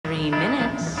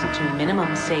to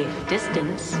minimum safe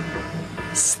distance.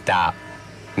 Stop.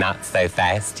 Not so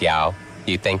fast, y'all.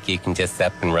 You think you can just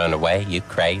up and run away? You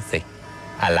crazy.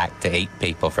 I like to eat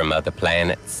people from other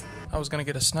planets. I was gonna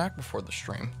get a snack before the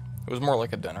stream. It was more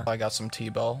like a dinner. I got some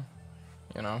T-Bell,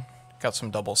 you know, got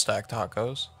some double stacked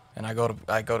tacos, and I go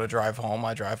to drive home.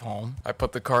 I drive home. I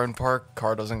put the car in park.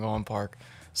 Car doesn't go in park.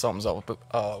 Something's up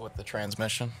with the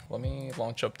transmission. Let me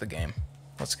launch up the game.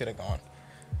 Let's get it going.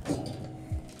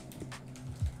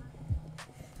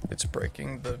 It's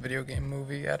breaking the video game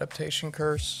movie adaptation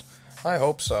curse. I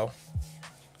hope so.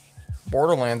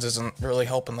 Borderlands isn't really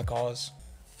helping the cause.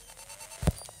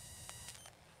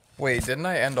 Wait, didn't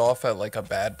I end off at like a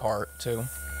bad part too?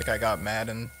 Like I got mad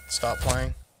and stopped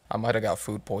playing? I might have got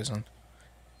food poisoned.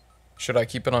 Should I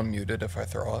keep it unmuted if I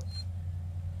throw up?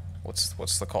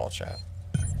 What's the call, chat?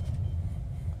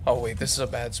 Oh wait, this is a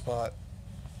bad spot.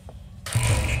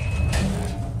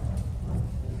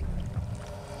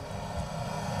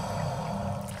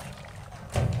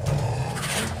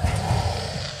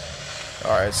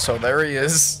 Alright, so there he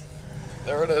is.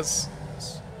 There it is.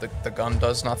 The gun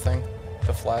does nothing.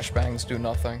 The flashbangs do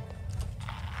nothing.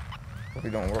 What are we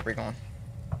doing? Where are we going?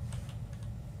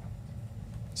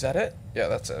 Is that it? Yeah,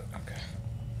 that's it. Okay.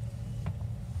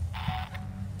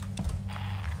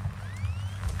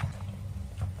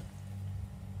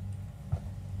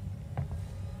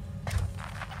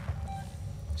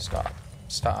 Stop.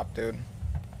 Stop, dude.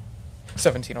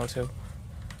 1702.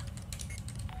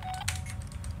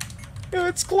 Yeah,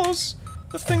 it's close.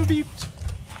 The thing beeped.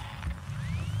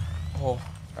 Oh.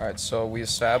 Alright, so we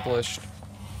established...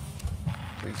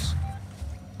 Please.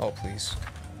 Oh, please.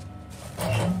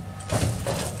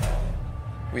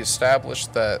 We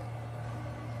established that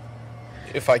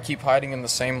if I keep hiding in the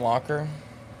same locker,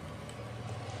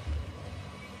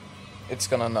 it's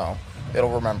gonna know.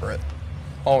 It'll remember it.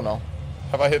 Oh no.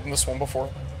 Have I hidden this one before?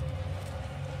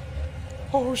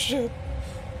 Oh shit.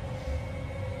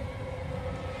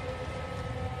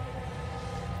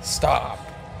 Stop.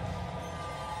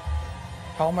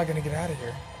 How am I gonna get out of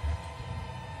here?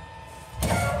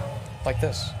 Like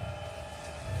this.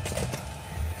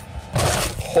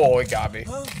 Oh, it got me.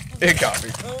 It got me.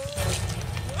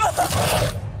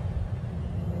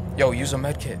 Yo, use a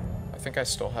medkit. I think I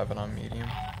still have it on medium.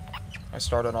 I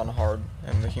started on hard,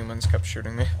 and the humans kept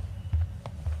shooting me.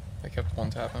 They kept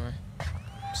one-tapping me.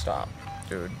 Stop,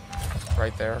 dude.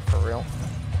 Right there, for real?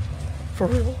 For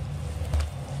real?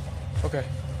 Okay.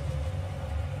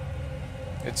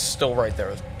 It's still right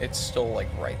there. It's still, like,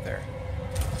 right there.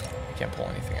 I can't pull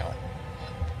anything out.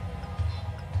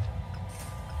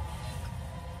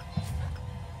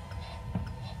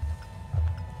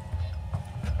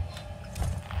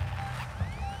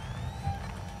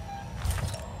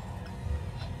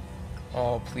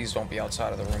 Oh, please don't be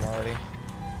outside of the room already.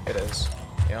 It is.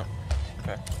 Yeah.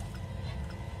 Okay.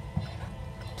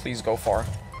 Please go far.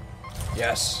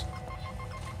 Yes.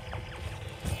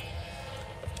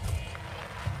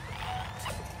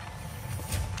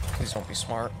 Please don't be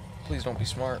smart. Please don't be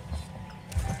smart.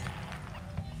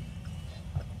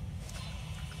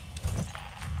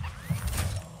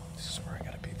 This is where I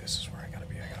gotta be. This is where I gotta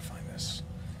be. I gotta find this.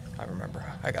 I remember.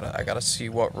 I gotta see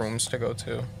what rooms to go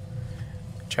to.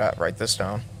 Chat, write this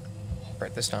down.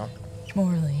 Write this down.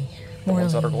 Morley. The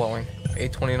ones that are glowing.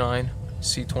 829,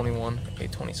 C21,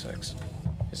 826.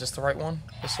 Is this the right one?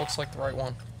 This looks like the right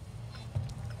one.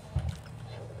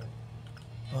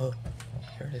 Oh,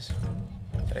 here it is.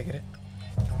 Did I get it?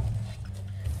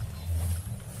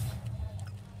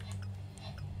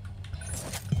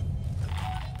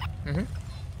 Mm-hmm.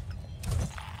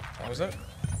 That was it.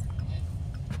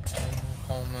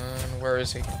 Coleman, where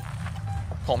is he?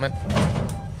 Coleman.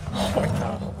 Oh my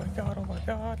god, oh my god, oh my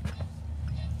god.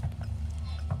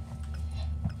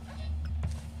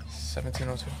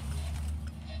 1702.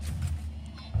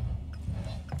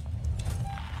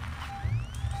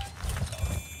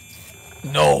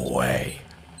 No way.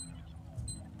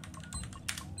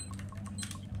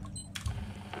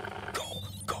 Go,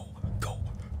 go, go,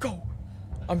 go.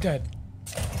 I'm dead.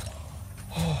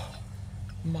 Oh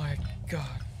my god.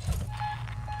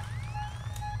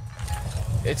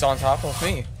 It's on top of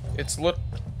me. It's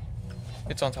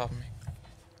on top of me.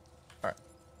 Alright.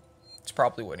 It's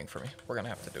probably waiting for me. We're gonna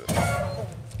have to do it.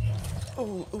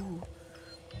 Oh, ooh.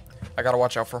 I gotta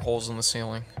watch out for holes in the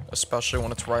ceiling, especially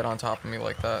when it's right on top of me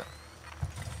like that.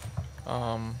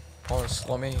 Pause.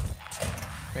 Let me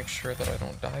make sure that I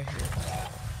don't die here.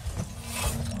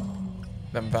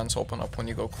 Them vents open up when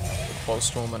you go close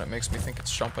to them, and it makes me think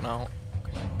it's jumping out.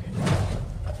 Okay, okay.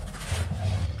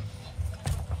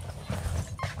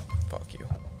 Fuck you.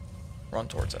 Run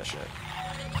towards that shit.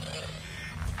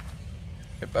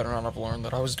 It better not have learned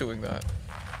that I was doing that.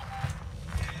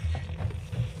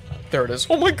 There it is.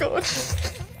 Oh my god!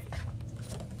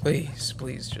 Please,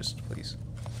 please, just please.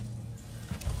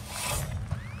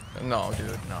 No,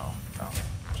 dude, no. No.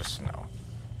 Just no.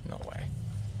 No way.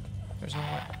 There's no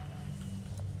way.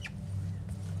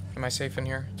 Am I safe in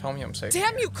here? Tell me I'm safe.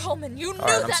 Damn you, Coleman! You knew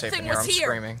Alright, I'm that safe thing in here. was I'm here!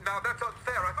 screaming. Now that's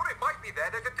unfair. I thought it might be there.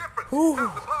 There's a difference. Ooh.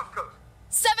 Now, the passcode.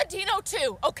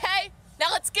 1702, okay? Now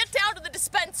let's get down to the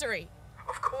dispensary.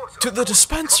 Of course. To the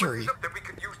dispensary. Then we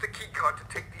can use the key card to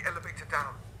take the elevator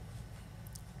down.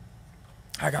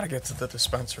 I gotta get to the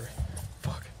dispensary.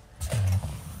 Fuck.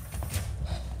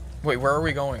 Wait, where are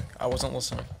we going? I wasn't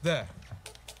listening. There.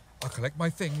 I'll collect my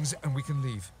things and we can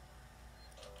leave.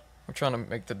 We're trying to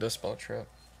make the dispo trip.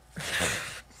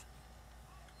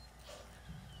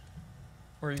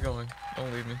 Where are you going?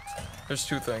 Don't leave me. There's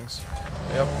two things.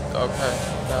 Yep, okay.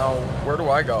 Now, where do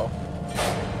I go?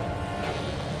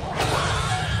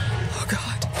 Oh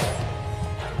god.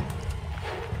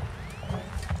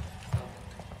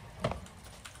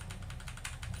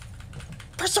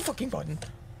 Press the fucking button.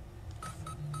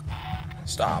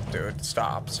 Stop, dude.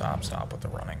 Stop, stop, stop with the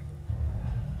running.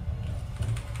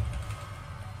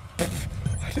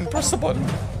 I didn't press the button.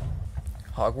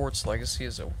 Hogwarts Legacy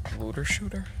is a looter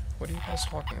shooter? What are you guys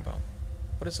talking about?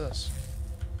 What is this?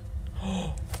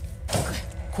 Oh,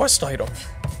 quest item.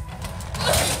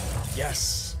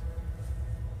 Yes.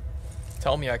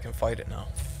 Tell me I can fight it now.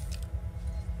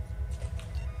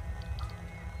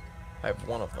 I have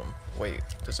one of them. Wait,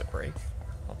 does it break?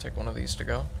 I'll take one of these to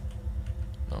go.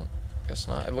 No, guess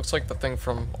not. It looks like the thing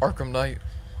from Arkham Knight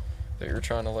that you're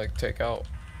trying to like take out.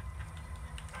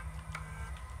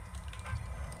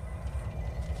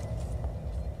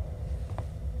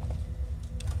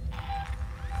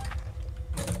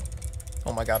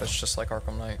 Oh my god, it's just like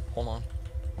Arkham Knight. Hold on.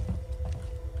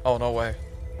 Oh, no way.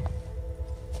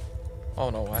 Oh,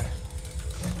 no way.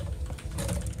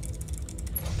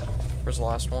 Where's the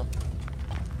last one?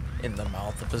 In the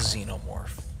mouth of a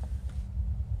xenomorph.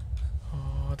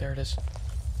 Oh, there it is.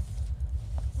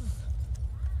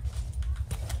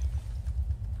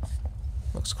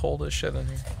 Looks cold as shit in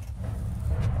here.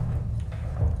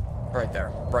 Right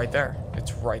there. Right there.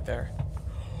 It's right there.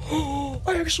 Oh,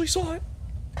 I actually saw it.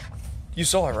 You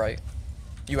saw it, right?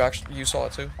 You saw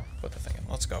it too? Put the thing in.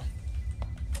 Let's go.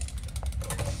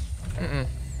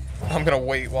 I'm gonna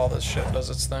wait while this shit does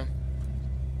its thing.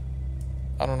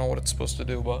 I don't know what it's supposed to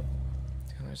do, but...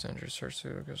 Andrew search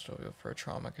through the custodial for a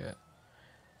trauma kit.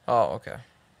 Oh, okay.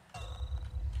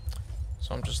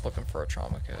 So I'm just looking for a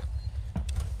trauma kit.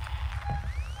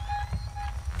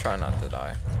 Try not to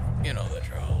die. You know the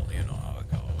drill. You know how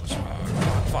it goes.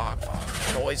 Fuck.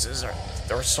 Noises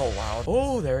they're so loud.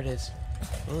 Oh, there it is.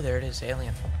 Oh, there it is.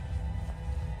 Alien.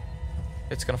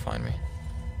 It's gonna find me.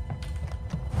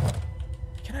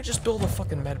 Can I just build a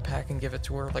fucking med pack and give it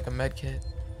to her like a med kit?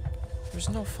 There's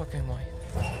no fucking way.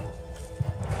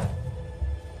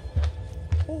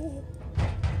 Oh.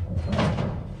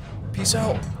 Peace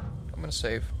out. I'm gonna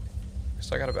save.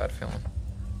 Because I got a bad feeling.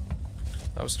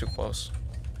 That was too close.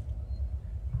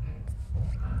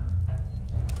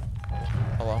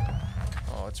 Hello?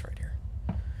 Oh, it's right here.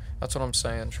 That's what I'm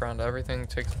saying. Trying to everything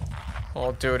take...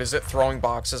 Oh, dude, is it throwing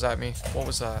boxes at me? What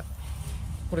was that?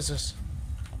 What is this?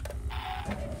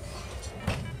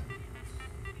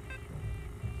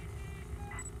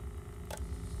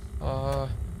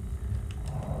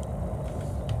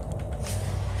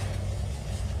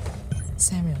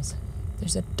 Samuels,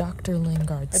 there's a Dr.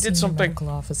 Lingard, I did senior something. medical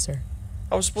officer.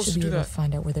 I was supposed Should to be do able that. to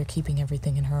find out where they're keeping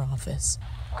everything in her office.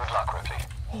 Good luck, Ripley.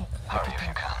 Oh, Hurry if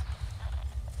you can.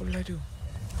 what did I do?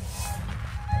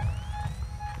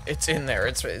 It's in there.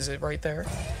 Is it right there?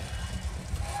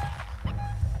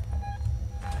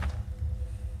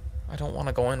 I don't want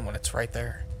to go in when it's right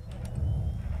there.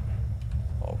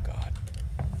 Oh god.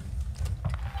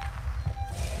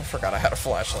 I forgot I had a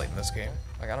flashlight in this game.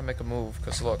 I gotta make a move,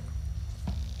 because look.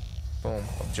 Boom.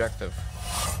 Objective.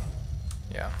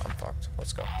 Yeah, I'm fucked.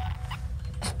 Let's go.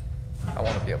 I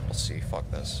want to be able to see.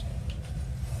 Fuck this.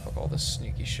 Fuck all this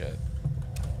sneaky shit.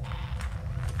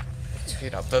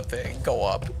 Speed up the thing. Go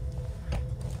up.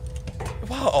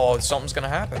 Wow. Oh, something's gonna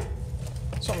happen.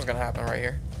 Something's gonna happen right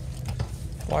here.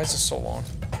 Why is this so long?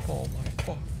 Oh my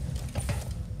fuck.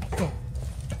 Go.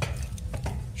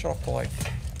 Shut off the light.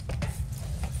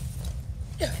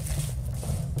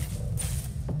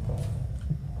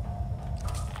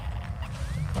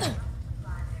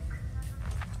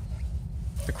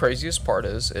 The craziest part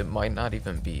is, it might not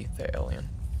even be the alien.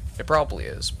 It probably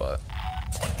is, but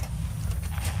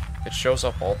it shows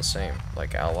up all the same,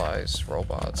 like allies,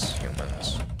 robots,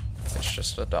 humans. It's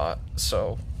just a dot,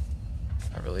 so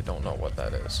I really don't know what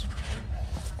that is.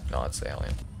 No, it's the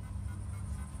alien.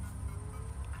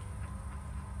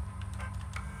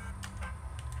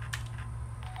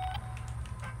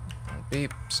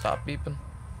 Beep. Stop beeping.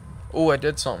 Oh, I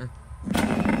did something.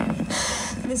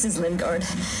 This is Lingard,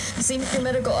 Senior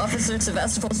Medical Officer at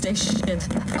Sevastopol Station.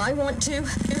 I want to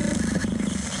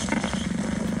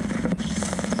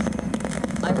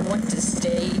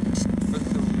state for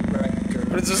the record.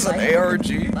 What is this, an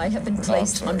ARG? I have been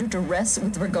placed under duress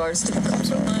with regards to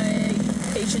my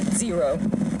patient Zero.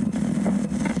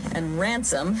 And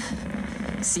Ransom,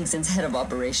 Season's head of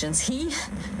operations, he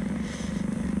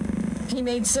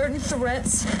made certain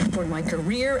threats for my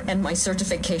career and my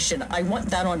certification. I want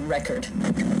that on record.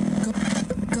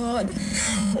 God.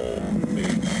 Help me.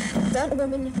 That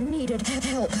woman needed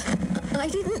help. I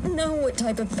didn't know what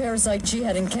type of parasite she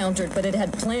had encountered, but it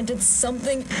had planted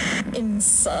something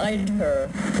inside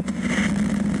her.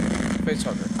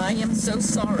 Facehugger. I am so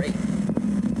sorry.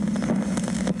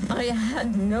 I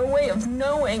had no way of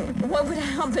knowing what would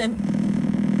happen.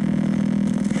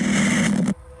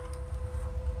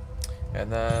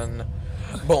 And then,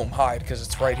 boom, hide, because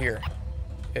it's right here.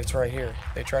 It's right here.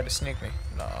 They tried to sneak me.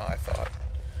 Nah, I thought.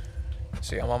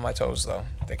 See, I'm on my toes, though.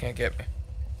 They can't get me.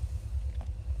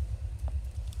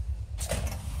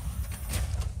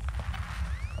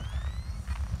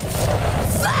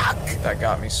 Fuck! That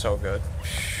got me so good.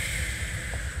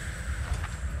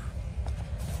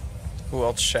 Who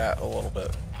else shat a little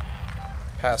bit?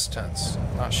 Past tense.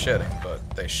 Not shitting,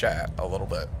 but they shat a little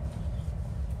bit.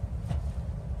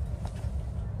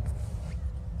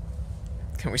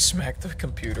 Can we smack the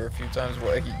computer a few times?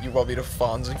 What, you want me to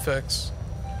Fonzie fix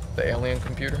the alien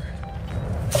computer?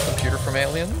 Computer from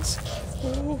Aliens?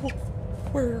 Oh,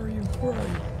 where are you? Where are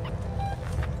you?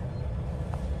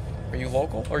 Are you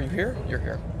local? Are you here? You're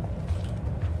here.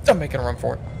 I'm making a run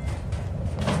for it.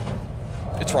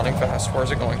 It's running fast. Where is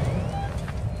it going?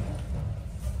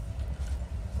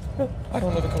 Oh, I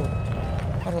don't know the code.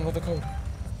 I don't know the code.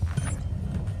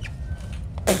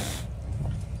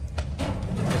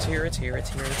 It's here, it's here,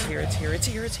 it's here, it's here, it's here, it's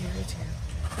here, it's here, it's here.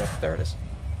 Yep, there it is.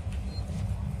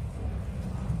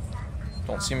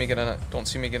 Don't see me get in it. Don't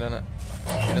see me get in it.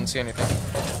 You didn't see anything.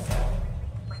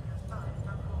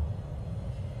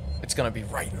 It's gonna be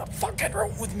right in the fucking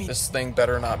room with me. This thing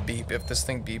better not beep. If this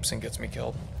thing beeps and gets me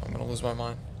killed, I'm gonna lose my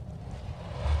mind.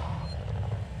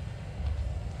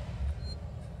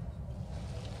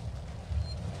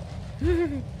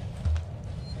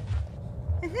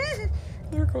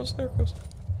 There it goes, there it goes.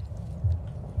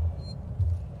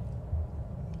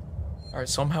 Alright,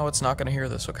 somehow it's not gonna hear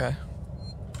this, okay?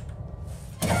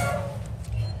 Fuck.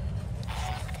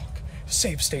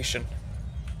 Save station.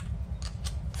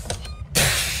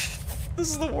 This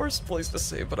is the worst place to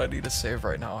save, but I need to save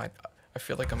right now. I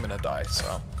feel like I'm gonna die,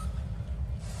 so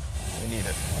we need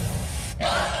it.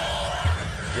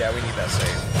 Yeah, we need that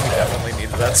save. We definitely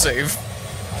needed that save.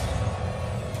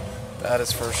 That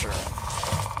is for sure.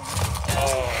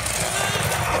 Oh.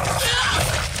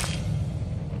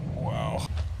 Wow.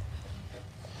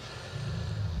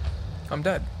 I'm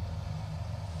dead.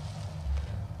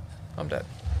 I'm dead.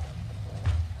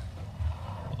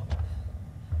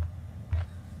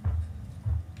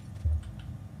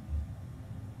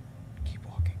 Keep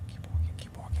walking, keep walking,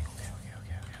 keep walking.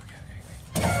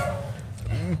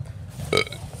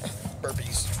 Okay.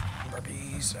 Burpees.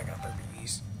 Burpees. I got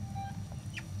burpees.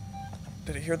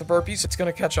 Did it hear the burpees? It's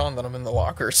gonna catch on that I'm in the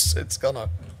lockers. It's gonna...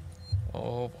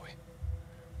 Oh boy.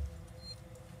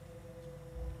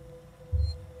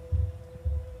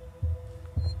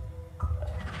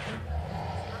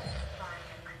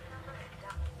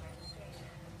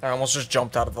 I almost just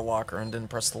jumped out of the locker and didn't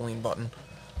press the lean button.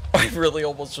 I really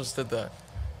almost just did that.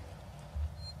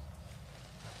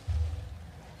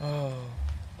 Oh.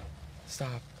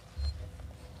 Stop.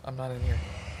 I'm not in here.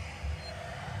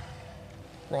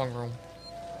 Wrong room.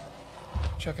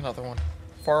 Check another one.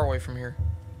 Far away from here.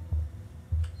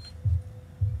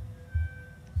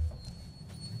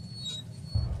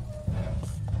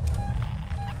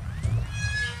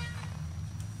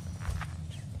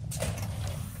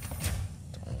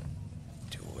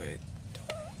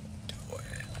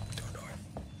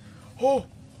 Oh!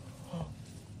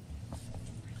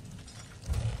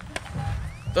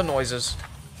 The noises.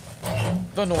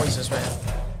 The noises, man.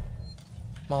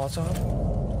 Molotov?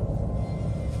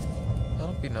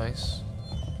 That'll be nice.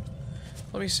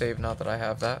 Let me save now that I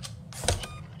have that.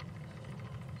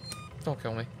 Don't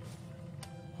kill me.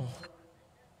 Oh.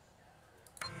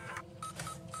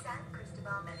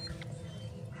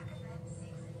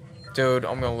 Dude,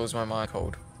 I'm gonna lose my mind.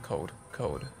 Code. Code.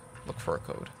 Code. Look for a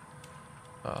code.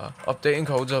 Updating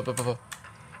codes up.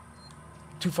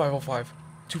 2505.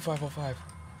 2505.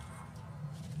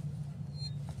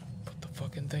 Put the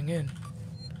fucking thing in.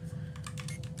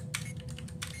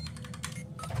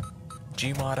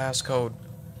 Gmod ass code.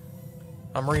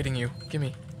 I'm reading you.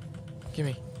 Gimme.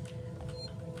 Gimme.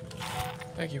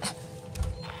 Thank you.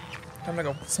 Time to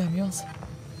go. Samuels,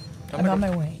 Time I'm to on go.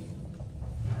 my way.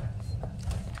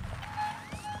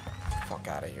 Fuck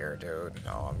out of here, dude.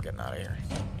 No, I'm getting out of here.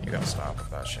 You gotta stop with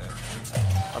that shit.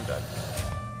 I'm dead.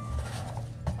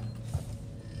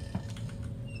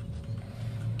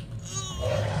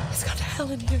 It's got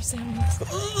hell in here, Samuels.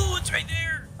 Ooh, it's right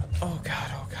there. Oh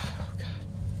god, oh god, oh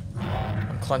god.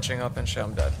 I'm clenching up and shit.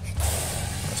 I'm dead.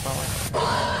 That's my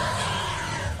life.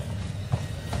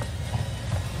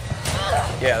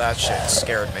 Yeah, that shit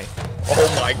scared me.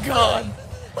 Oh my god.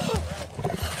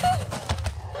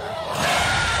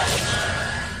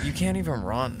 You can't even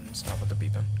run. Stop with the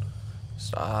beeping.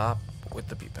 Stop with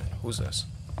the beeping. Who's this?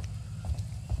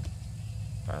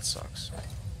 That sucks.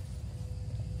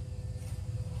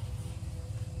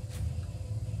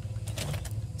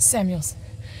 Samuels,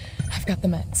 I've got the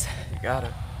meds. You got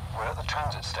it. We're at the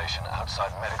transit station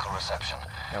outside medical reception.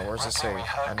 Now, where's the Ripley, save? we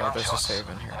heard I know there's a gunshots, save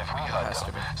in here. And if we It heard has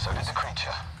to them, be. so did the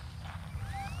creature.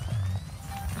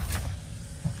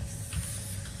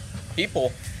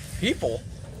 People? People?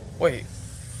 Wait.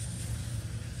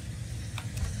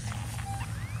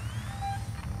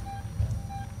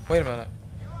 Wait a minute.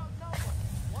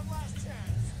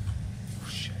 Oh,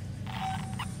 shit.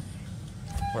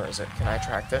 Where is it? Can I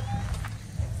track it?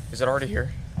 Is it already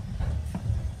here?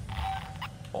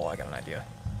 Oh, I got an idea.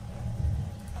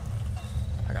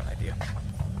 I got an idea.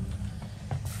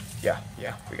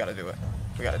 Yeah, we gotta do it.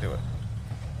 We gotta do it.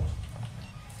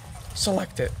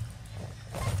 Select it.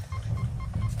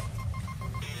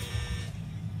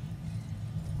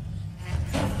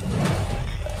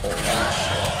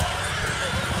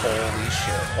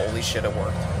 Holy shit, it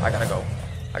worked. I gotta go.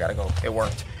 It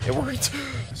worked. It worked.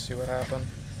 See what happened?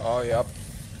 Oh, yep.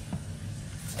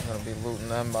 I'm gonna be looting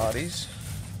them bodies.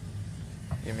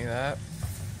 Give me that.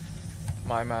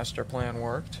 My master plan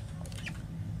worked.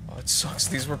 Oh, it sucks.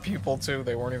 These were people, too.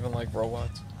 They weren't even, like,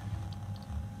 robots.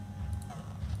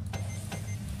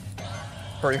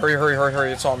 Hurry, hurry, hurry, hurry,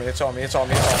 hurry. It's on me, it's on me, it's on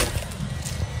me, it's on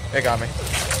me. It got me.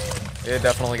 It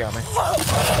definitely got me.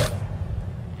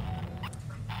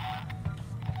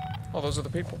 Oh, those are the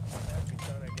people.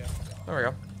 There we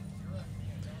go.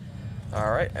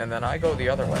 Alright, and then I go the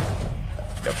other way.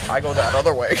 Yep, I go that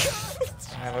other way.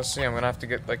 Alright, let's see. I'm gonna have to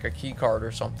get, like, a key card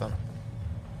or something.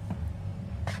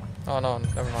 Oh, no,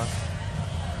 never mind.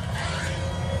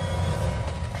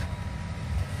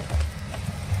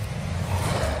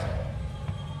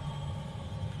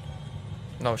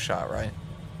 No shot, right?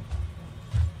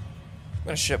 I'm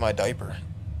gonna shit my diaper.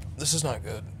 This is not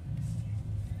good.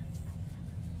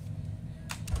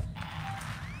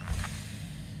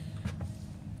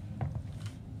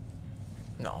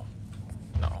 No.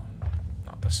 No.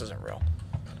 No, this isn't real.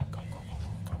 Go, go, go,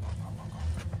 go, go, go, go,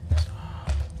 go.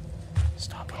 Stop.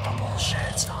 Stop with the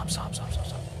bullshit. Stop, stop, stop, stop,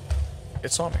 stop.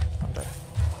 It saw me. I'm dead.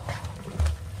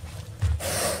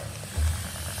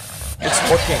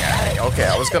 It's looking at me. Okay,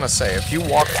 I was gonna say, if you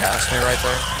walk past me right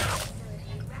there.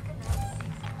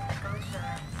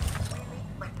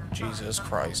 Jesus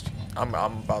Christ. I'm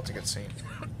about to get seen.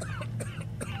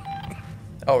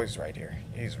 Oh, he's right here.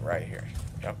 He's right here.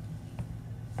 Yep.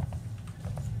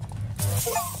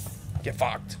 Get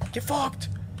fucked. Get fucked.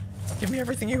 Give me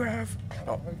everything you have.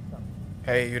 Oh.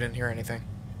 Hey, you didn't hear anything.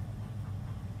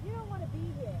 You don't want to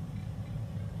be here.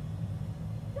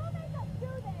 Don't make us do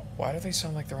this. Why do they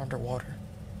sound like they're underwater?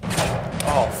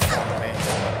 Oh, fuck me.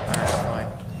 Alright,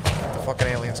 fine. The fucking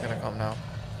alien's gonna come now.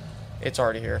 It's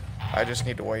already here. I just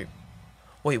need to wait.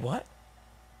 Wait, what?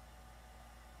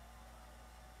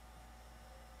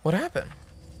 What happened?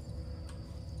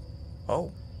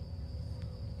 Oh.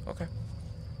 Okay.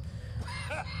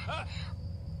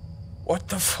 What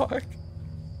the fuck?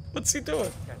 What's he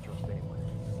doing?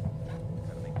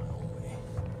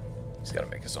 He's gotta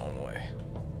make his own way.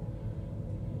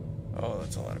 Oh,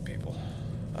 that's a lot of people.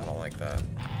 I don't like that.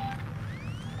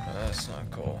 That's not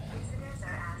cool.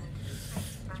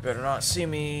 You better not see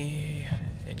me,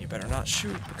 and you better not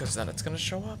shoot, because then it's gonna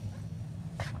show up.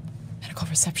 Medical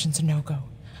reception's a no-go.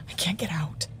 I can't get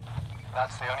out.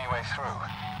 That's the only way through.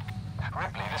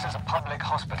 Ripley, this is a public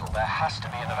hospital. There has to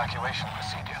be an evacuation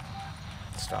procedure.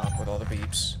 Stop with all the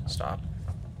beeps. Stop.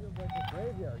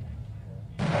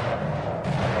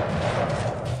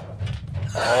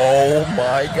 Oh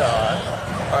my god.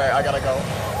 Alright, I gotta go.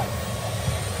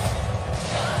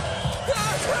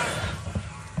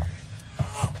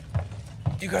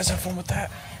 You guys have fun with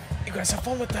that. You guys have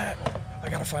fun with that. I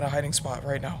gotta find a hiding spot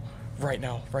right now. Right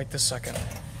now. Right this second.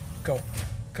 Go.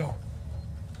 Go.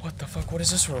 What the fuck? What is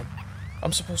this room?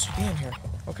 I'm supposed to be in here.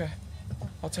 Okay.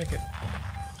 I'll take it.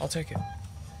 I'll take it.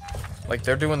 Like,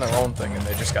 they're doing their own thing and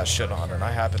they just got shit on, and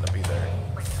I happen to be there.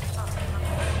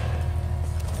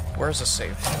 Where's a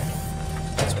safe?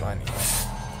 That's what I need.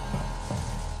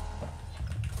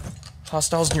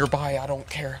 Hostiles nearby. I don't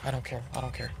care. I don't care. I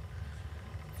don't care.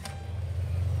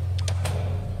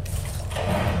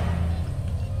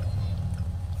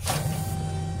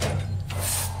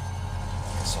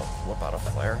 Guess I'll whip out a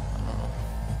flare. I don't know.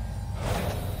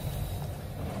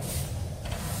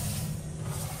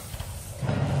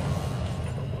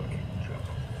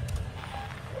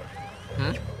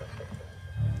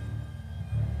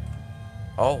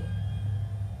 Oh.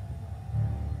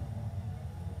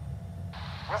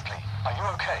 Ripley, are you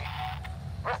okay?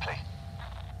 Ripley?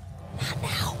 Not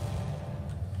now.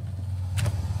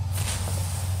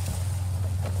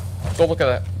 Go look at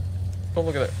that. Go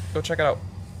look at it. Go check it out.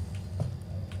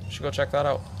 You should go check that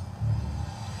out.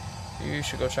 You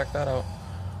should go check that out.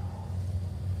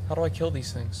 How do I kill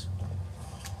these things?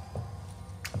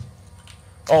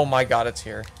 Oh my god, it's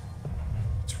here.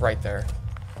 It's right there.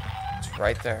 It's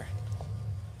right there.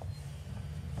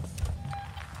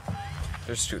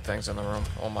 There's two things in the room.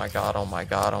 Oh my god, oh my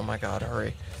god, oh my god,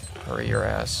 hurry. Hurry your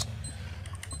ass.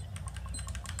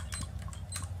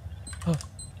 Oh,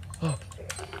 oh.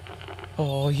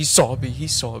 Oh, he saw me, he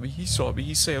saw me, he saw me.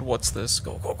 He's saying, what's this?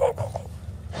 Go, go, go, go, go.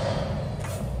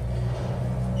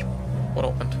 What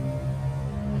opened?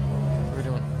 What are we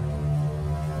doing?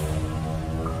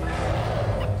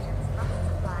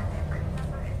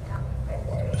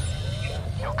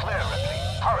 You're clear, Ripley.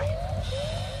 Hurry.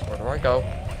 Where do I go?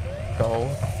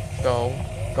 Go, go,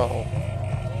 go.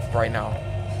 Right now.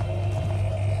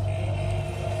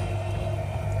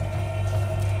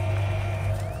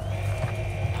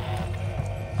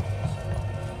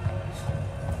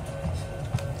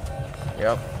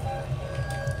 Yep.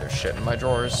 There's shit in my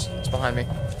drawers. It's behind me.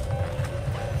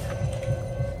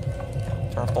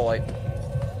 Turn off the light.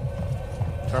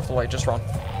 Turn off the light, just run.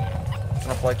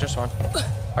 Turn off the light, just run.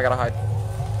 I gotta hide.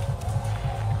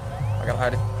 I gotta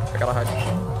hide it. I gotta hide.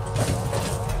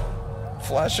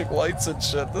 Flashing lights and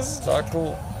shit. This is not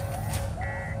cool.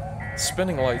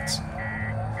 Spinning lights.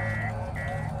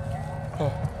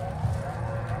 Oh.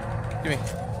 Give me.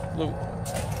 Loot.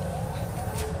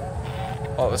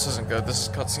 Oh, this isn't good. This is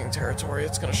cutscene territory.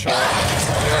 It's gonna show up.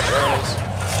 Yep, there it is.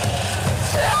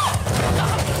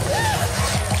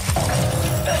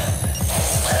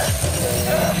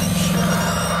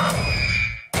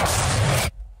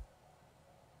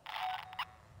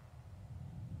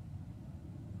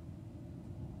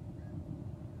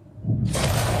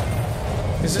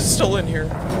 Is it still in here?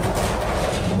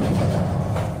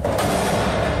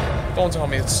 Don't tell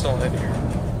me it's still in here.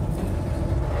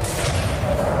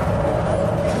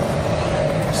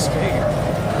 I'm scared.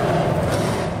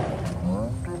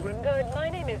 Good. My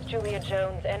name is Julia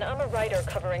Jones, and I'm a writer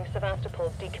covering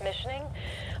Sevastopol's decommissioning.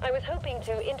 I was hoping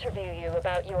to interview you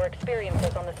about your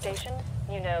experiences on the station.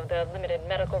 You know, the limited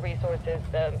medical resources,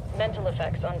 the mental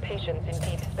effects on patients in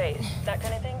deep space, that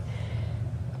kind of thing.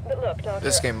 But look, Doctor,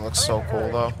 This game looks so cool,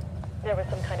 though. There was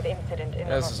some kind of incident in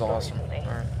the This is hospital awesome. recently.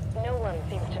 Alright. No one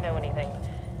seems to know anything.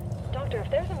 Doctor, if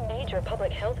there's a major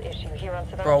public health issue here on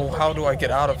Sevastopol... Bro, how do I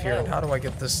get out of here? And how do I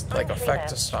get this, like, effect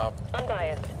to stop?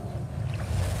 Unbiased.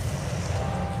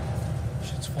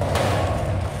 Shit's falling.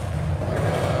 Oh my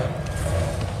god.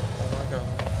 Oh my god.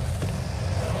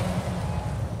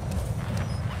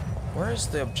 Where is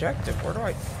the objective? Where do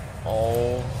I...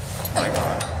 Oh my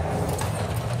god.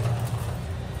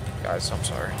 Guys, I'm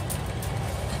sorry.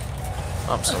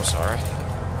 I'm so sorry.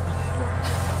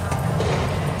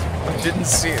 I didn't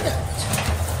see it.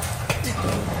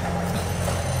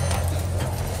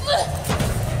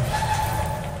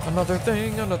 Another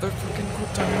thing, another freaking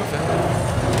quick time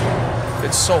event.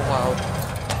 It's so loud.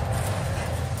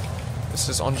 This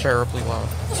is unbearably loud.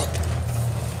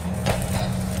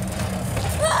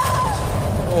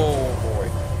 Oh boy.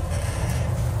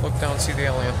 Look down, see the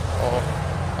alien. Oh,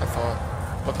 I thought.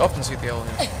 Look up and see the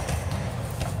alien.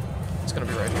 It's gonna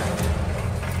be right here.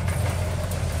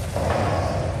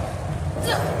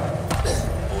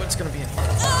 Oh, it's gonna be in here.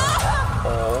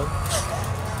 Oh.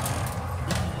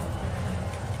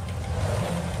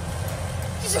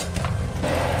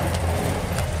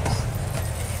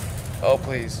 Oh,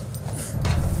 please.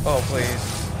 Oh, please.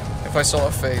 If I saw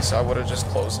a face, I would have just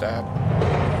closed tab.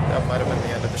 That might have been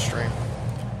the end of the stream.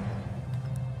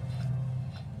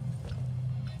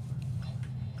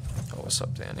 Oh, what's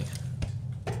up, Danny?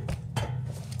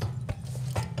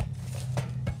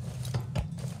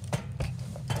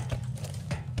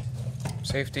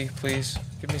 Safety, please.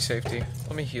 Give me safety.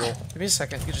 Let me heal. Give me a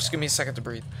second. You just give me a second to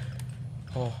breathe.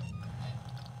 Oh.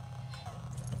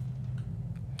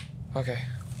 Okay.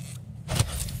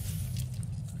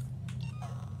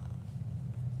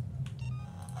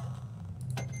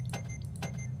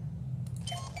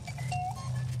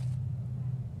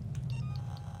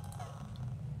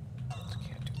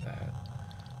 Can't do that.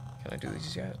 Can I do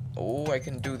these yet? Oh, I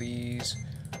can do these.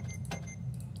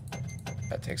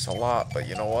 That takes a lot, but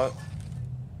you know what?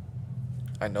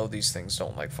 I know these things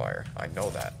don't like fire. I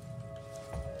know that.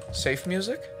 Safe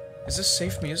music? Is this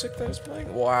safe music that is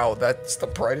playing? Wow, that's the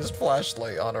brightest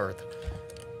flashlight on Earth.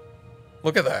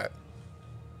 Look at that.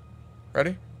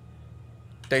 Ready?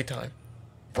 Daytime.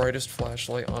 Brightest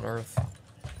flashlight on Earth.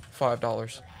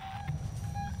 $5.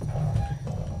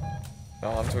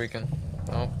 No, I'm tweaking.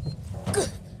 No.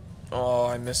 Oh,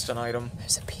 I missed an item.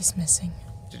 There's a piece missing.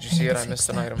 Did you see it? I missed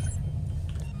an item.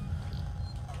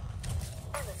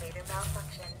 Elevator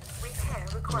malfunction. Repair I'm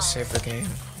gonna required. save the game.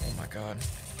 Oh my god.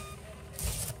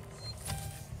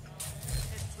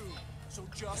 So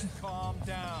just calm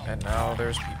down. And now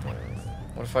there's people.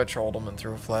 What if I trolled them and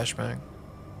threw a flashbang?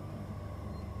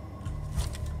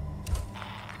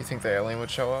 You think the alien would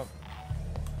show up?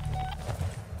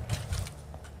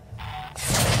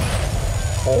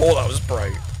 Oh, that was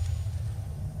bright.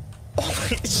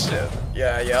 Holy shit.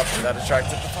 Yeah, yep, that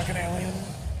attracted the fucking alien.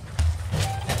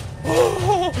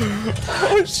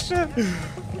 Oh shit.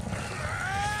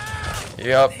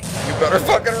 Yep, you better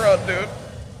fucking run, dude.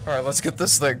 Alright, let's get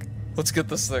this thing. Let's get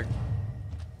this thing.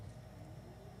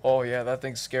 Oh yeah, that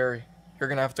thing's scary. You're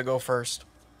gonna have to go first.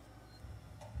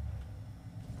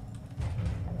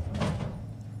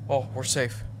 Oh, we're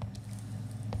safe.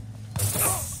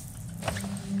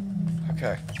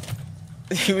 Okay.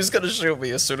 He was gonna shoot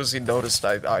me as soon as he noticed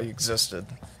I existed.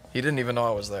 He didn't even know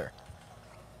I was there.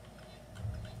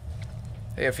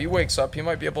 Hey, if he wakes up, he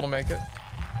might be able to make it.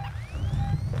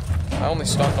 I only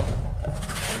stunned him.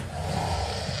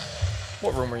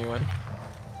 What room are you in?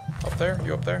 Up there?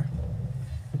 You up there?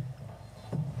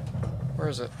 Where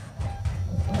is it?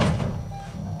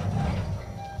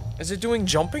 Is it doing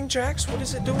jumping jacks? What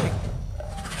is it doing?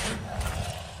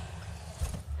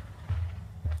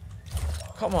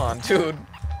 Come on, dude.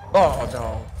 Oh,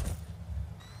 no.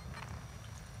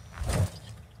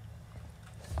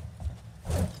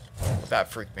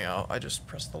 That freaked me out. I just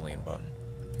pressed the lean button.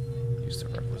 Use the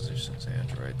requisitions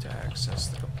android to access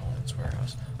the components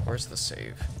warehouse. Where's the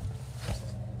save?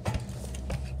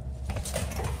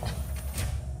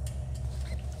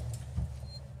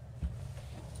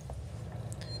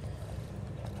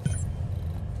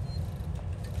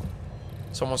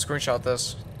 Someone screenshot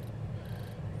this.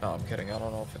 No, I'm kidding. I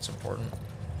don't know if it's important.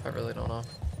 I really don't know.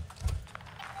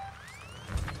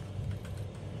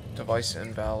 Device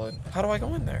invalid. How do I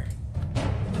go in there?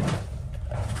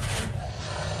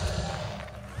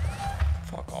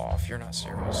 Fuck off. You're not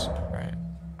serious, right?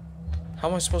 How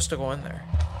am I supposed to go in there?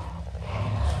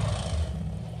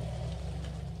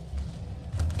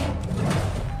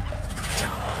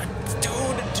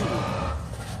 Dude.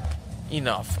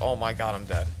 Enough. Oh my god, I'm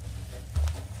dead.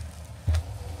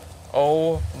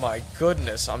 Oh my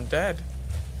goodness, I'm dead.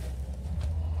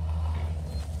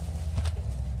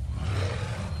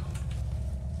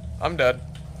 I'm dead.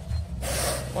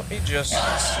 Let me just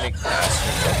sneak past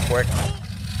him real quick.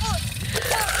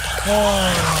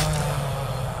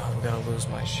 I'm gonna lose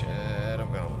my shit.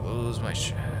 I'm gonna lose my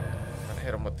shit. I'm gonna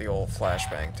hit him with the old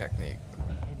flashbang technique.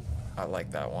 I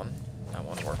like that one. That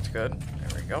one worked good.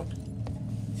 There we go.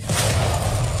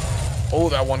 Oh,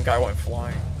 that one guy went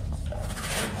flying.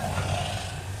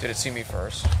 Did it see me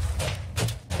first?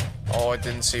 Oh, it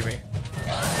didn't see me.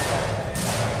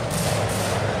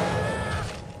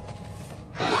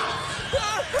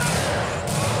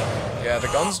 Yeah, the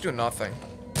guns do nothing.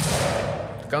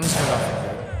 The guns do nothing.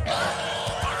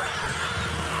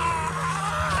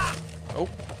 Oh,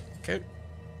 okay.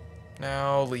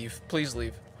 Now leave. Please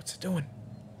leave. What's it doing?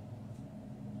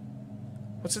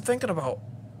 What's it thinking about?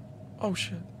 Oh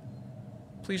shit.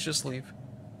 Please just leave.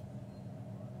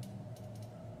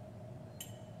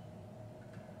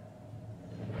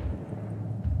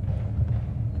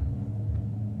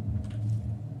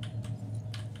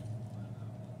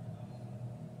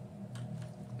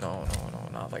 No,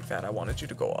 not like that. I wanted you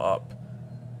to go up.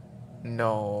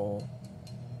 No.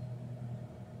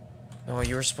 No,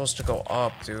 you were supposed to go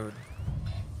up, dude.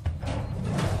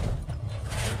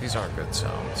 These aren't good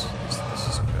sounds. This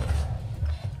isn't good.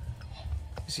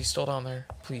 Is he still down there?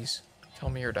 Please, tell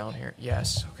me you're down here.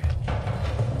 Yes, okay.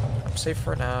 I'm safe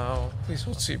for now. Please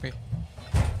don't see me.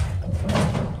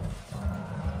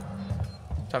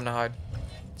 Time to hide.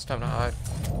 It's time to hide.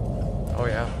 Oh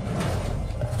yeah.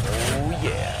 Oh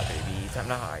yeah, baby. Time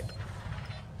to hide.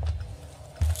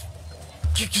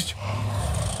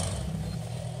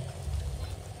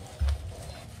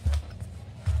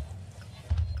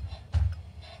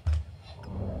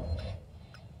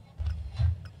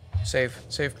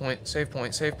 Save point, save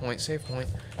point, save point, save point.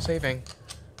 Saving.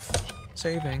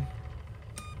 Saving.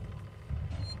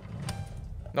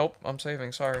 Nope, I'm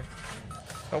saving, sorry.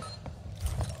 Nope.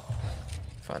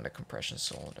 Find a compression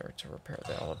cylinder to repair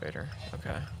the elevator.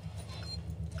 Okay.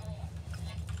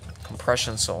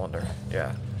 Compression cylinder,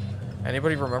 yeah.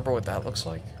 Anybody remember what that looks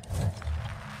like?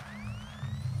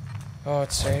 Oh,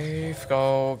 it's safe.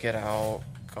 Go, get out.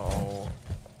 Go.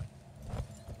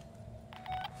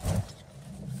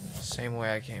 Same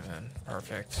way I came in.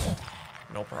 Perfect.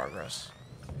 No progress.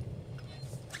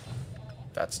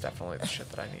 That's definitely the shit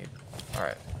that I need.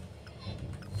 Alright.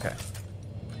 Okay.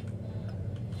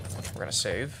 We're gonna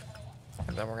save.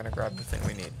 And then we're gonna grab the thing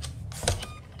we need.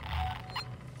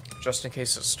 Just in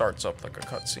case it starts up like a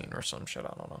cutscene or some shit,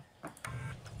 I don't know.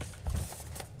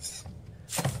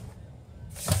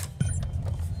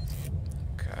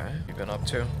 Okay, you've been up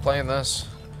to? Playing this.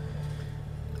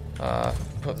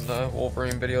 Putting the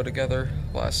Wolverine video together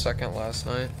last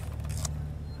night.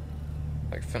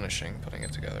 Like finishing putting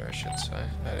it together, I should say.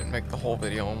 I didn't make the whole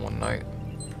video in one night.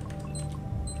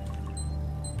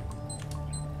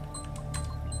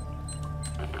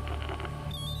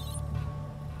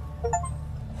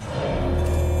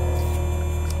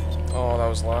 Oh, that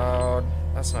was loud.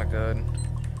 That's not good.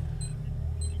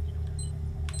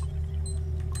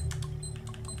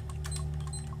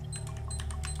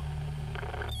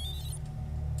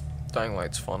 Dying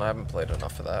Light's fun. I haven't played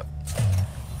enough of that.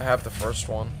 I have the first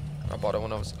one. I bought it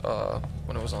when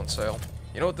it was on sale.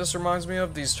 You know what this reminds me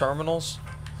of? These terminals.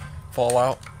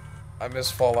 Fallout. I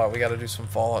miss Fallout. We gotta do some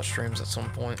Fallout streams at some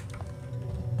point.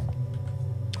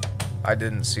 I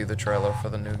didn't see the trailer for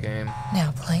the new game.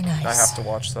 Now play nice. I have to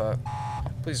watch that.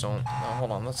 Please don't. No,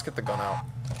 hold on. Let's get the gun out.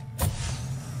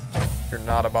 You're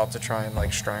not about to try and,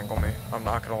 like, strangle me. I'm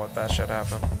not gonna let that shit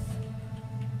happen.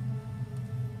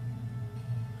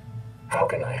 How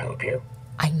can I help you?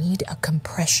 I need a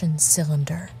compression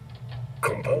cylinder.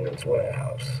 Components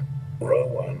warehouse. Row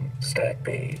 1, stack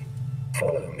B.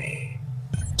 Follow me.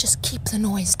 Just keep the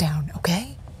noise down,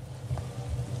 okay?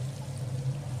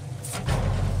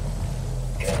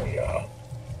 Here we are.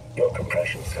 Your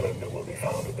compression cylinder will be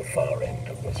found at the far end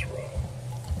of this row.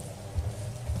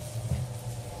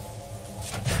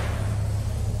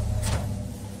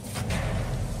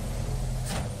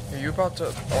 Are you about to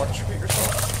electrocute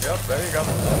yourself? Yep, there you go.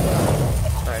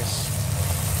 Nice.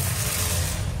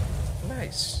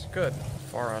 Nice. Good.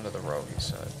 Far end of the row, he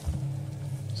said.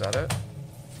 Is that it?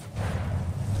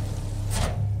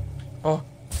 Oh.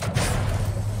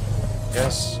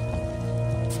 Yes.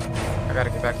 I gotta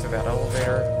get back to that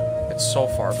elevator. It's so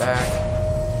far back.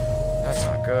 That's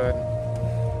not good.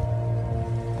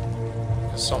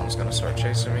 Someone's gonna start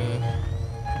chasing me.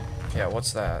 Yeah,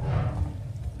 what's that?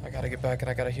 I gotta get back and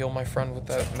I gotta heal my friend with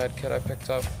that med kit I picked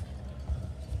up.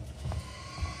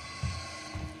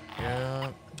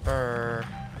 Yeah, brr.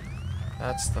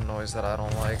 That's the noise that I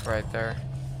don't like right there.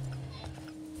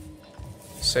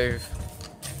 Save.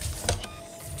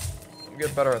 I'm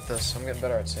getting better at this. I'm getting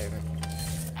better at saving.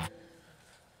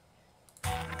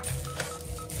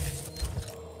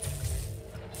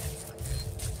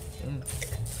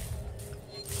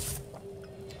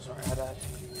 Sorry, I had to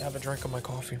have a drink of my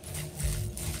coffee.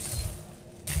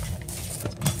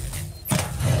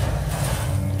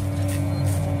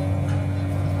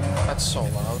 That's so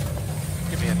loud.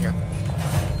 Get me in here.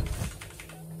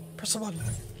 Press the button.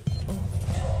 Oh.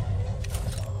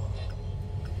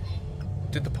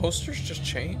 Did the posters just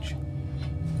change?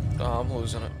 No, I'm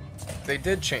losing it. They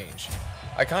did change.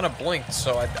 I kind of blinked,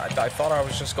 so I thought I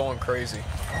was just going crazy.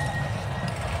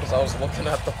 Because I was looking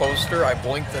at the poster, I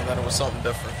blinked, and then it was something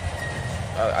different.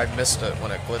 I missed it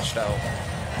when it glitched out.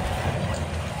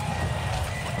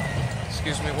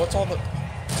 Excuse me, what's all the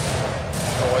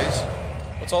noise?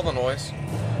 What's all the noise?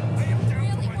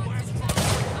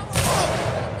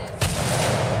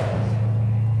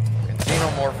 And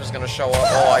Xenomorph is gonna show up.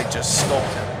 Oh, I just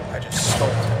scoped him. I just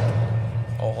scoped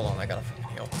him. Oh, hold on, I gotta fucking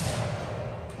heal.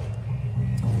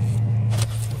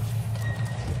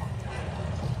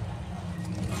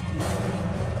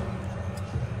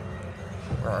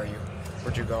 Where are you?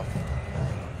 Where'd you go?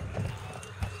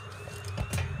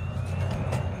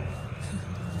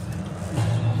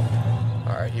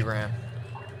 Alright, he ran.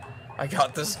 I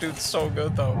got this dude so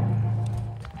good, though.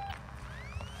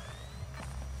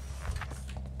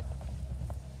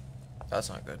 That's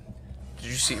not good. Did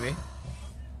you see me?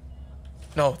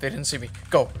 No, they didn't see me.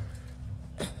 Go.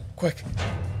 Quick.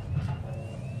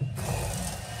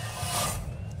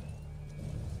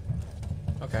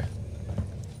 Okay.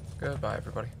 Goodbye,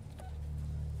 everybody.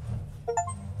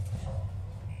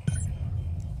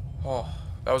 Oh,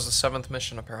 that was the 7th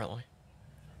mission, apparently.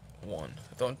 1.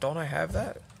 Don't I have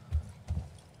that?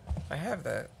 I have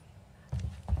that.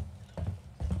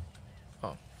 Oh.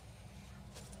 I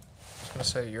was gonna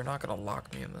say, you're not gonna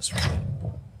lock me in this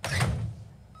room.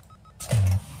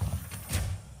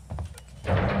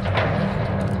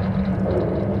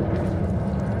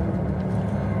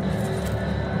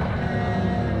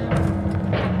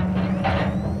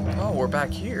 Oh, we're back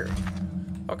here.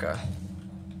 Okay.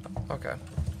 Okay.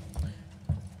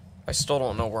 I still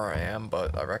don't know where I am,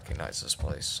 but I recognize this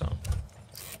place, so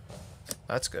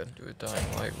that's good. Do a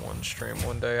Dying Light 1 stream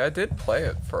one day. I did play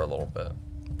it for a little bit.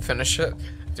 Finish it?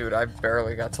 Dude, I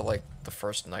barely got to, like, the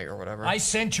first night or whatever. I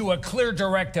sent you a clear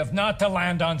directive not to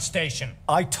land on station.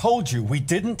 I told you we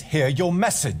didn't hear your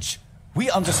message. We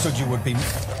understood you would be...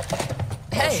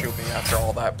 Don't shoot me after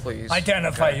all that, please.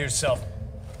 Identify yourself.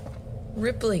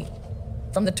 Ripley,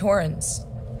 from the Torrens.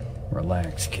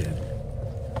 Relax, kid.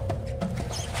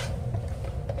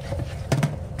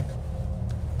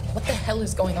 What the hell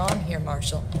is going on here,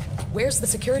 Marshal? Where's the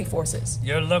security forces?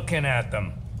 You're looking at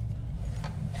them.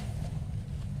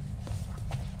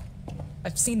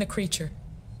 I've seen the creature.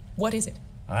 What is it?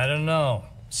 I don't know.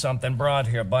 Something brought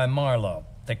here by Marlowe,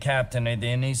 the captain of the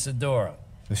Anisadora.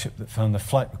 The ship that found the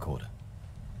flight recorder.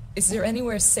 Is there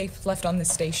anywhere safe left on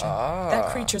this station?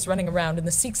 That creature's running around, and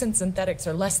the Seeks and synthetics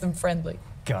are less than friendly.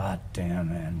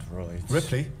 Goddamn androids.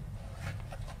 Ripley?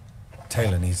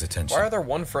 Taylor needs attention. Why are there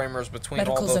one-framers between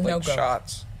Medical's all a the like, no-go.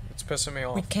 shots? It's pissing me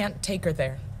off. We can't take her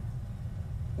there.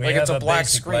 We Like, have it's a black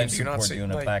basic screen. life Do you not support see,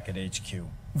 unit like- back at HQ.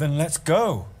 Then let's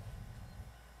go.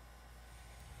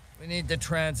 We need the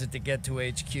transit to get to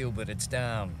HQ, but it's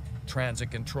down.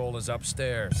 Transit control is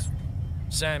upstairs.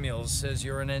 Samuels says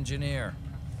you're an engineer.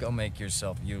 Go make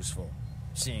yourself useful,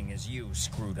 seeing as you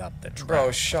screwed up the track.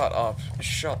 Bro, shut up.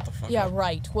 Shut the fuck Yeah, up.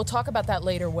 right. We'll talk about that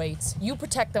later, Waits. You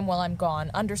protect them while I'm gone.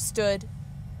 Understood?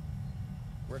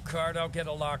 Ricardo, get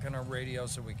a lock on our radio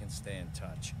so we can stay in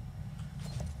touch.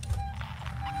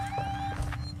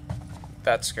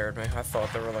 That scared me. I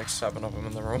thought there were like 7 of them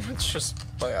in the room. It's just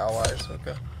my allies.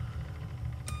 Okay.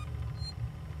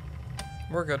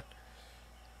 We're good.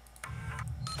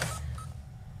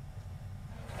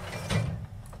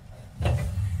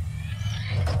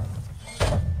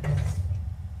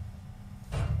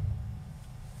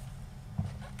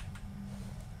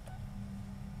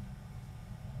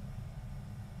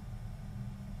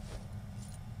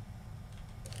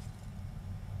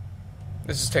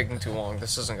 This is taking too long.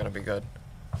 This isn't gonna be good.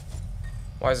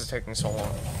 Why is it taking so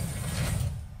long?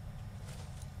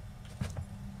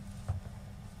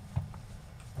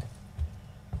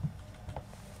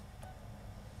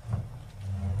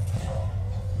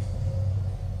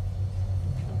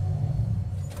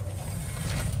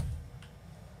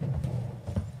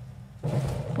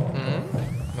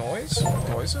 Noise?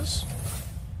 Noises?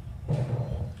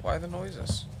 Why the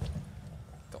noises?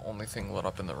 The only thing lit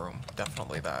up in the room.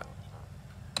 Definitely that.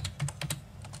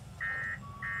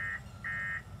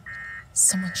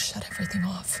 Someone shut everything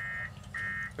off.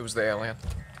 It was the alien.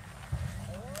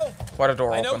 Why the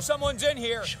door I open? know someone's in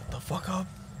here. Shut the fuck up.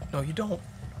 No, you don't.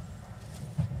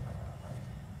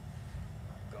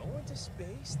 Go into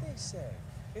space, they say.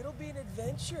 It'll be an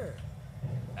adventure.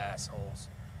 Assholes.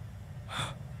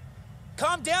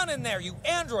 Calm down in there, you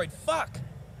android fuck!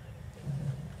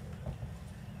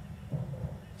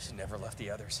 Should never left the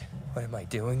others. What am I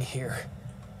doing here?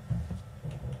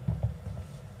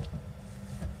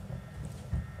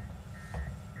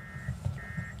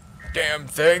 Damn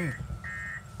thing.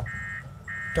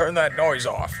 Turn that noise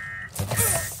off.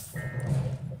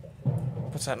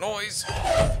 What's that noise?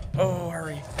 Oh,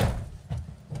 hurry.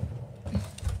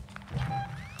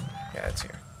 Yeah, it's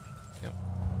here. Yep.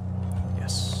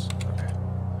 Yes. Okay.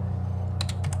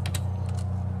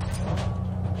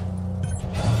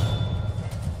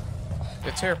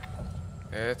 It's here.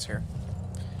 It's here.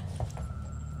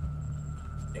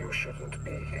 You shouldn't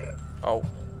be here. Oh,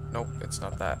 nope, it's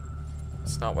not that.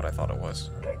 It's not what I thought it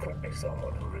was. There could be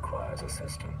someone who requires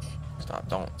assistance. Stop,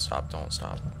 don't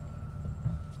stop.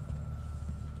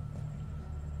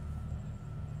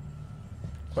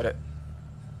 Quit it.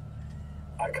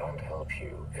 I can't help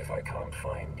you if I can't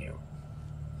find you.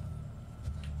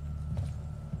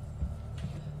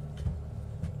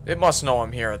 It must know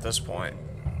I'm here at this point.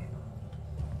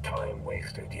 Time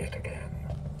wasted yet again.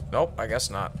 Nope, I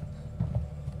guess not.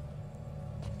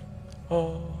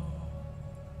 Oh.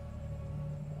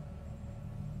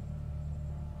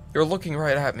 You're looking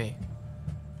right at me.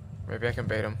 Maybe I can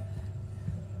bait him.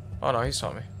 Oh no, he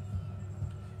saw me.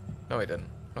 No, he didn't.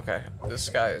 Okay, this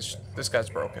guy's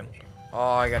broken.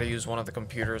 Oh, I gotta use one of the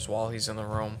computers while he's in the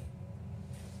room.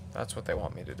 That's what they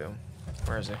want me to do.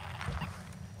 Where is he?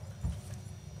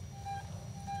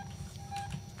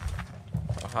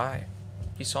 Oh, hi.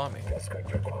 He saw me. This could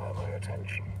require my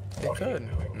attention. It could.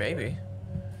 Maybe.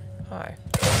 Hi.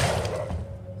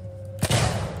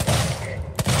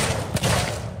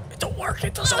 It don't work.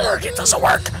 It doesn't work. It doesn't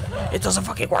work. It doesn't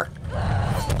fucking work.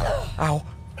 Ow.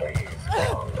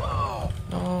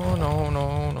 No, no,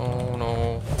 no, no,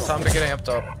 no. Time to get amped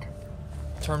up.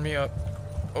 Turn me up.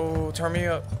 Oh, turn me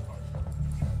up.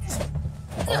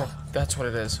 Oh, that's what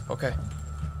it is. Okay.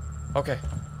 Okay.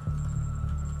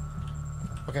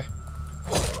 Okay.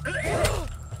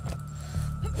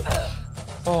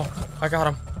 Oh, I got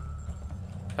him.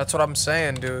 That's what I'm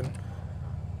saying, dude.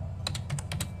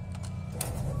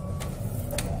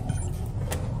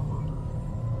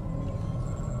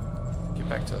 Get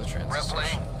back to the transit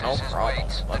station. No problem.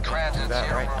 Let me do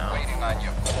that right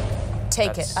now.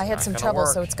 Take That's it. I had not some gonna trouble,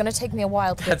 work. so it's gonna take me a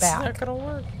while to get That's back. not gonna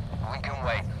work. We can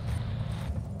wait.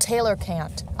 Taylor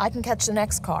can't. I can catch the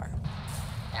next car.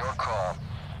 Your call.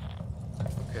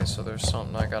 Okay, so there's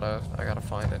something I gotta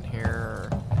find in here.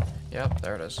 Yep,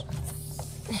 there it is.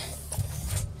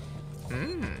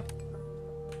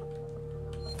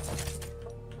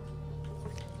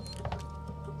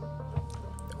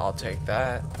 I'll take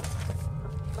that.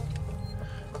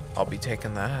 I'll be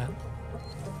taking that.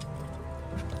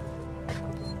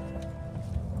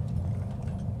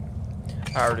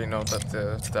 I already know that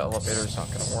the elevator's not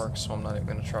gonna work, so I'm not even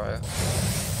gonna try it.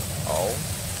 Oh.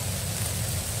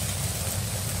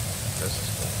 This is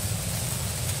cool.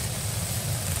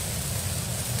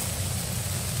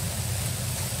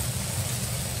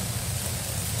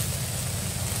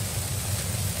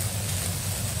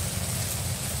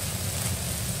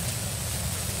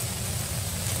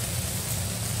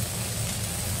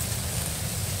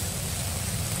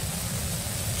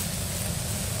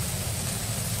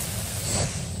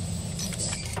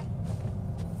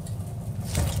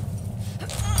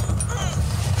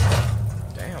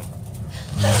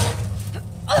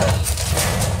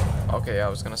 Okay, I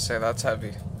was gonna say that's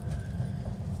heavy.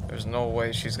 There's no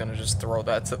way she's gonna just throw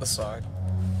that to the side.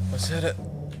 Let's hit it.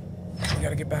 We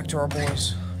gotta get back to our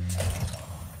boys.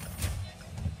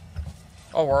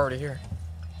 Oh, we're already here.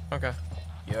 Okay.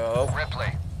 Yo.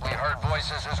 Ripley, we heard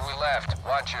voices as we left.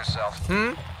 Watch yourself.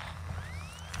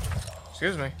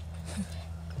 Excuse me.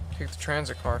 Take the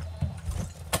transit card.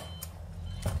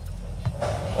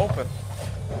 Open.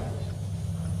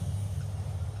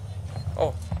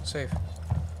 Oh, safe.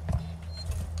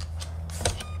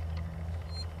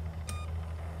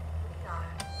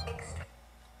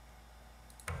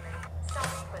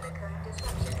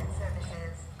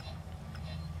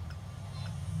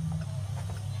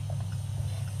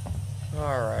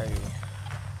 Alrighty.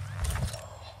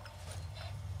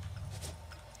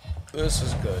 This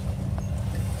is good.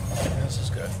 This is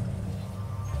good.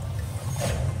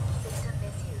 System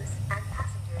misuse and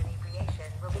passenger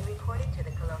inebriation will be reported to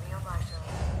the Colonial Marshal.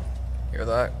 Hear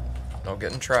that? No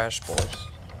getting trashed, boys.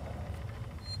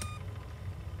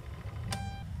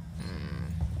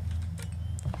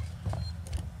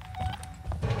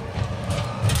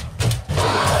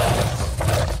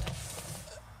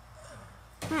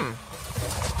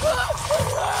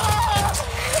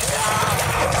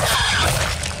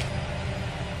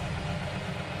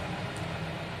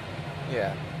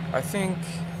 Yeah, I think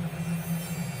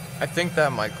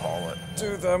that might call it.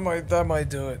 Dude, that might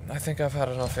do it. I think I've had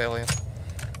enough Alien.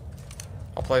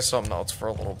 I'll play something else for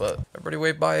a little bit. Everybody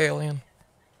wave bye, Alien.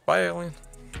 Bye, Alien.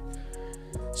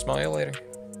 Smell you later.